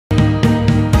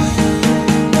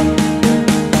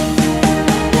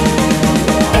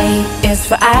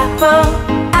apple,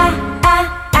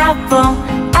 apple,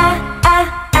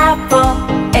 apple.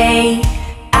 A,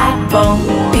 apple.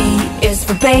 B is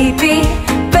for baby,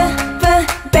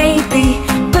 baby,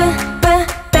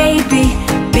 baby.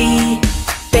 B,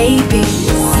 baby.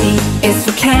 C is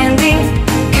for candy,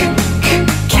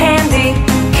 candy,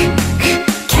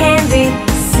 candy.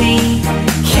 C,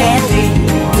 candy.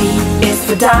 D is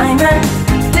for diamond,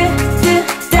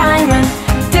 diamond,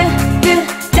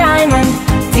 diamond.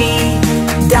 D,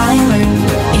 diamond.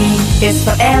 E is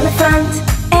for elephant,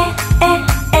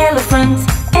 elephant,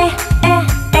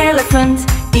 elephant.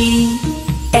 E,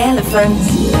 elephant.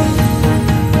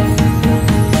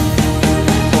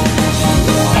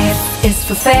 F is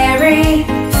for fairy,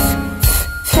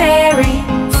 fairy,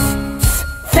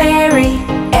 fairy.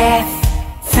 F,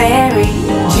 fairy.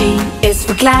 G is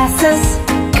for glasses,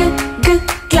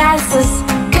 glasses,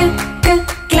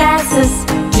 glasses.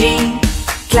 G,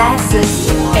 glasses.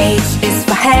 H is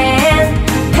for hand,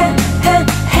 hand,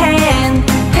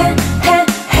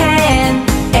 hand.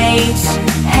 H,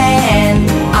 hand.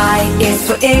 I is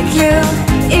for igloo,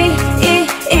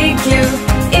 igloo,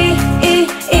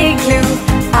 igloo.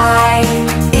 I,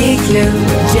 igloo.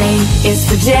 J is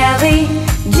for jelly,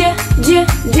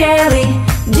 jelly,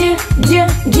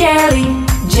 jelly.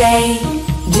 J,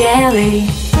 jelly.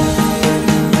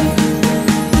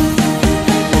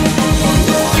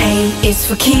 K is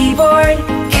for keyboard,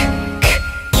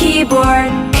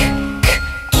 keyboard,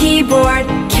 keyboard.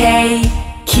 K,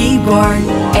 keyboard.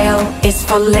 L is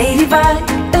for ladybug,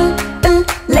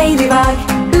 ladybug,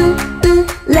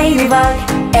 ladybug.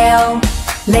 L,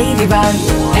 ladybug.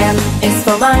 M is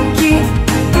for monkey,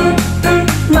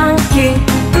 monkey,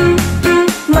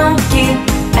 monkey.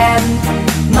 M,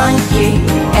 monkey.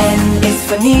 N is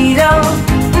for needle,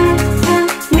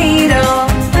 needle,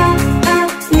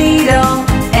 needle.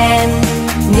 N,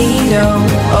 needle.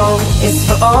 O is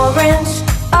for orange,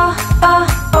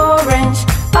 orange,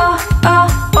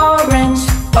 orange.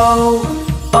 O,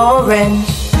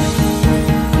 orange.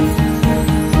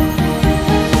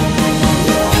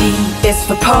 P is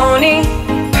for pony,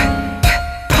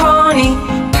 pony,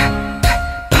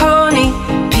 pony.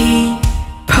 P,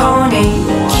 pony.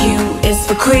 Q is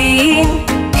for queen,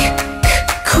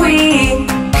 queen,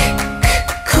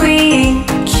 queen.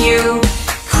 Q,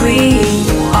 queen.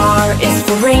 R is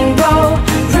for rainbow,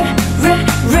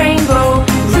 rainbow,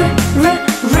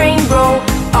 rainbow.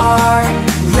 R,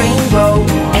 rainbow.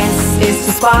 S is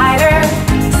for spider,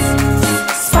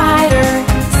 spider,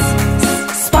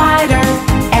 spider.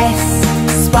 S,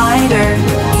 spider.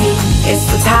 T is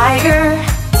for tiger,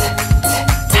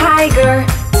 tiger,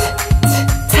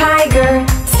 tiger.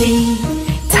 T,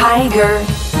 tiger.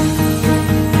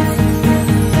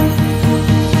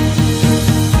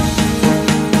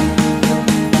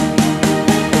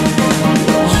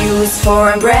 U is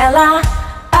for umbrella,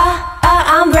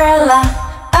 umbrella,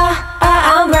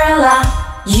 umbrella.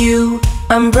 U,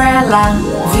 umbrella.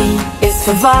 V is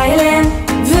for violin,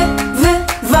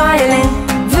 violin,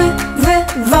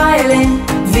 violin.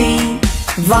 V,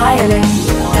 violin.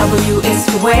 W is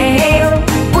for whale,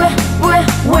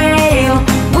 whale,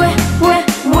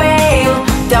 whale.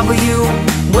 W,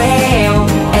 whale.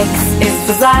 X is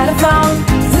for xylophone,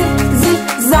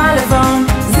 xylophone,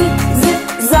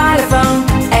 xylophone.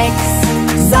 X,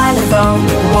 xylophone.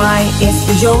 Y is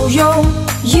for yo-yo,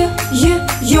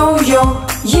 yo-yo,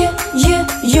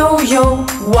 yo-yo.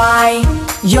 Y,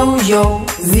 yo-yo.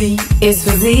 Z is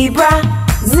for zebra,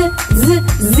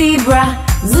 zebra,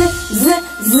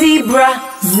 zebra.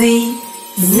 Z,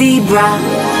 zebra.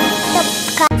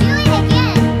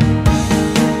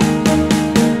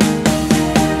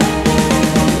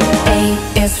 A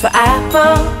is for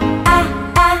apple,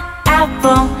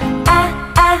 apple,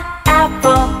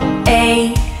 apple.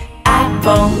 A,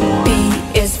 apple. B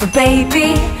is for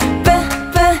baby,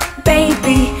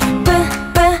 baby,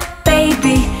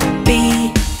 baby. B,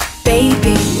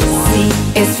 baby. C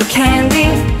is for candy,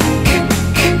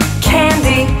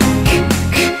 candy,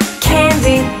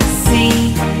 candy. C,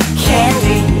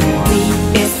 candy. D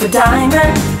is for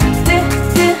diamond,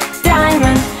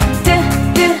 diamond,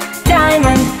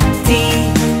 diamond. D,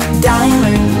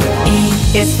 diamond. E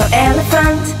is for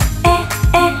elephant,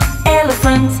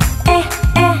 elephant,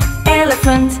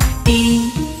 elephant.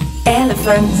 E,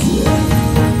 elephant.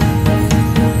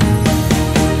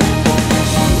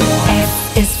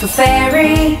 F is for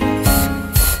fairy,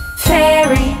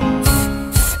 fairy,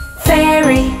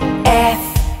 fairy. F,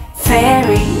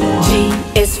 fairy. G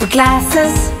is for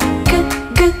glasses,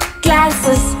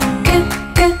 glasses,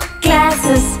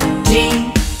 glasses. G,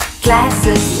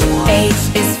 glasses. H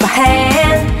is for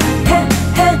hand,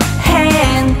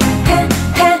 hand,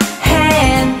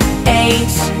 hand.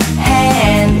 H,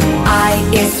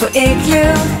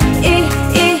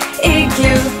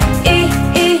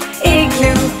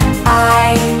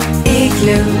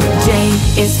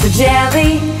 is for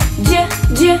jelly.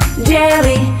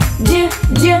 Jelly.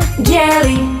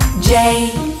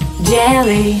 Jelly.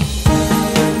 Jelly.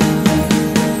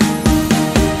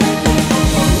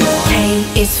 K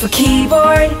is for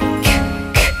keyboard.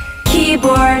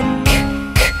 Keyboard.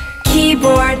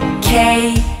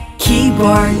 K.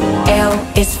 Keyboard. L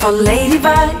is for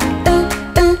ladybug.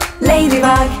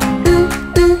 Ladybug.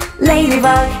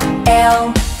 Ladybug.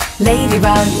 L.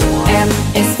 Ladybug. M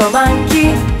is for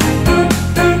monkey.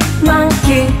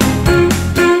 Monkey.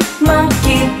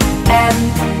 Monkey. M.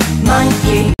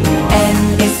 Monkey. N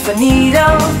is for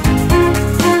needle.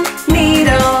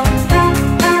 Needle.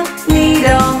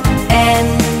 Needle. N.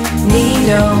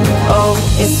 Needle. O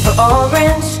is for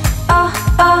orange.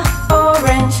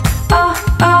 Orange.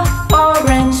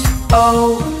 Orange. O.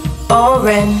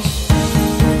 Orange.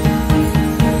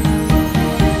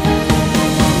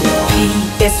 P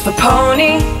is for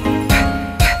pony.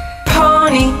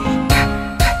 Pony.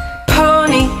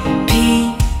 Pony.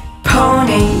 P.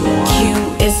 Pony. Q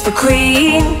is for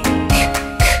queen.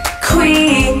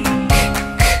 Queen.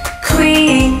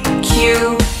 Queen.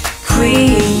 Q.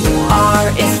 Queen. R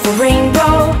is for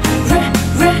rainbow.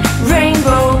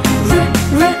 Rainbow.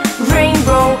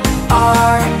 Rainbow.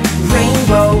 R.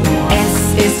 Rainbow. S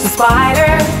is for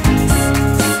spider.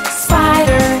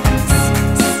 Spider.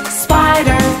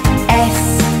 Spider. S.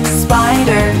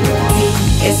 Spider. T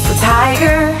is for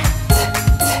tiger.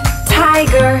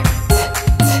 Tiger.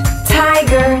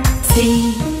 Tiger.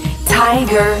 T.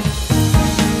 Tiger.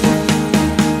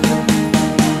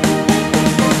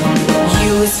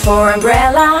 U is for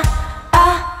umbrella.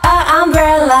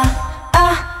 Umbrella.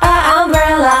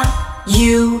 Umbrella.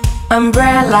 U.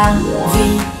 Umbrella. V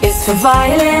is for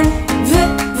violin.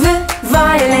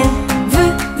 Violin.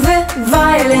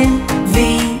 Violin. V.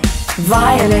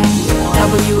 Violin.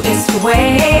 W is for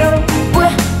whale.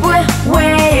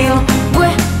 Whale.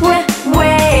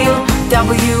 Whale.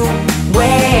 W.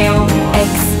 Whale.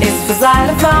 X is for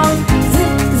xylophone.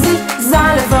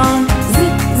 Xylophone.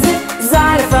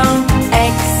 Xylophone.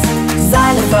 X.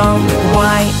 Xylophone.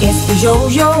 Y is for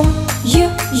yo-yo.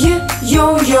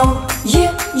 Yo-yo.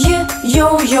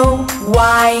 Yo-yo.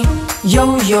 Y.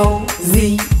 Yo-yo.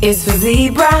 Z is for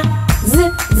zebra.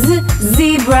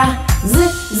 Zebra.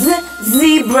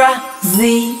 Zebra. Z.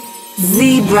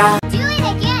 Zebra. Do it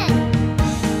again.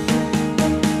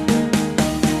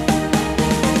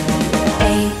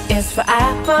 A is for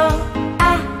apple.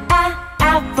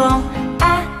 Apple.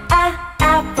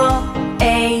 Apple.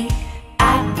 A.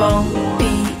 Apple. B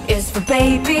is for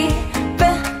baby.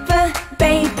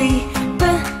 Baby.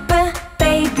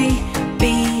 Baby. B.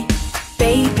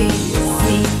 Baby. C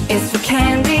is for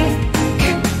candy.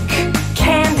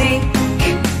 Candy.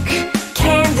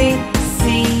 Candy. C.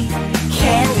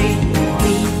 Candy. D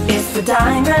is for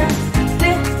diamond.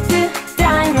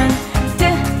 Diamond.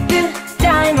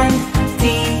 Diamond. D.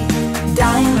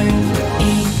 Diamond.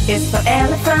 E is for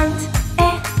elephant.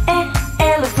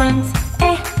 Elephant.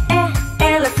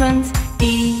 Elephant.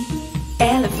 E.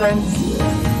 Elephant.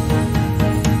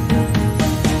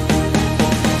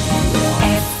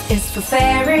 F is for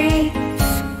fairy.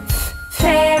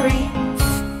 Fairy.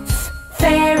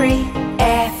 Fairy.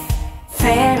 F.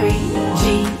 Fairy. G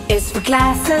is for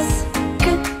glasses.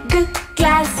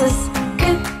 Glasses.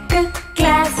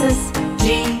 Glasses.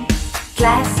 G.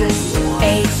 Glasses.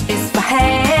 H is for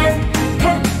hand.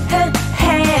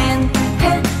 Hand.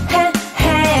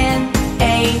 Hand.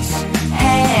 H.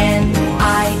 Hand.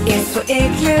 I is for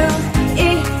igloo.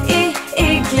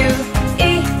 Igloo.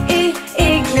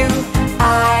 Igloo.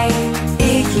 I.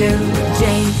 Igloo. J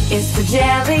is for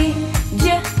jelly.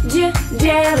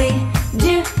 Jelly.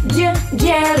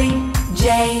 Jelly. J.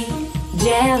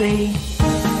 Jelly.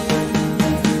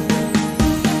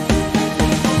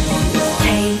 K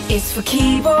is for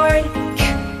keyboard.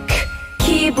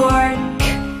 Keyboard.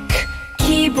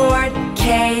 K.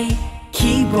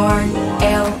 Keyboard.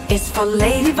 L is for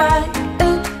ladybug.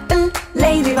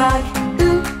 Ladybug.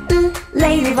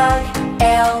 Ladybug.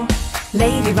 L.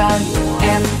 Ladybug.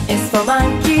 M is for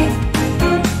monkey.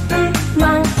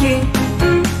 Monkey.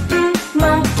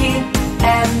 Monkey.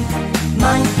 M.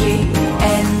 Monkey.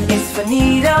 N is for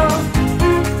needle.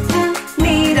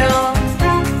 Needle.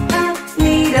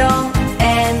 Needle.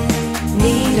 N.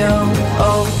 Needle.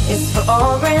 O is for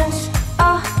orange.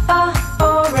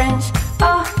 Orange.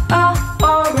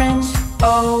 Orange.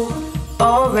 O.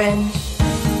 Orange.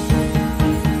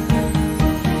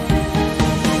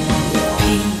 P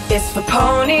is for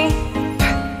pony.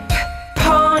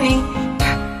 Pony.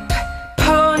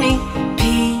 Pony. P.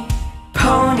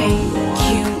 Pony. Q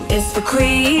is for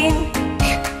queen.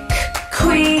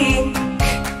 Queen.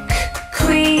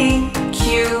 Queen.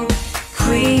 Q.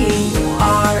 Queen.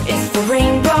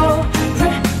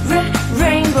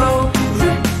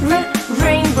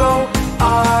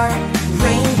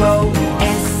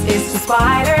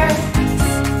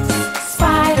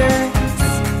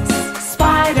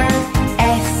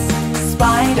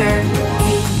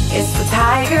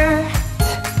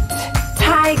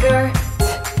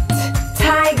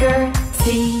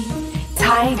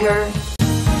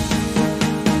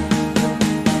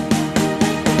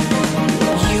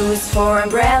 for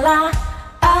umbrella.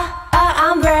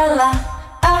 Umbrella.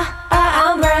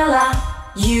 Umbrella.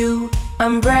 U,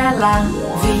 umbrella.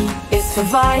 V is for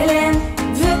violin.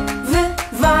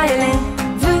 Violin.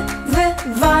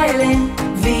 Violin.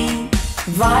 V,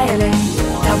 violin.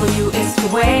 W is for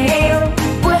whale.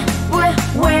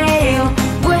 Whale.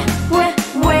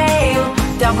 Whale.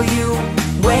 W,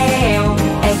 whale.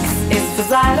 X is for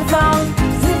xylophone.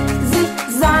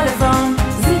 Xylophone.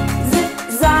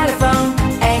 Xylophone.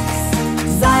 X,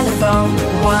 xylophone.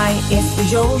 Y is for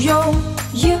yo-yo.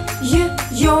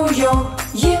 Yo-yo.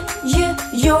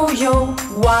 Yo-yo.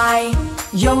 Y,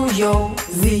 yo-yo.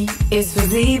 Z is for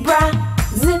zebra.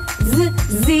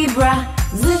 Zebra.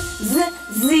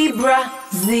 Zebra.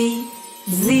 Z,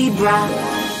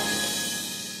 zebra.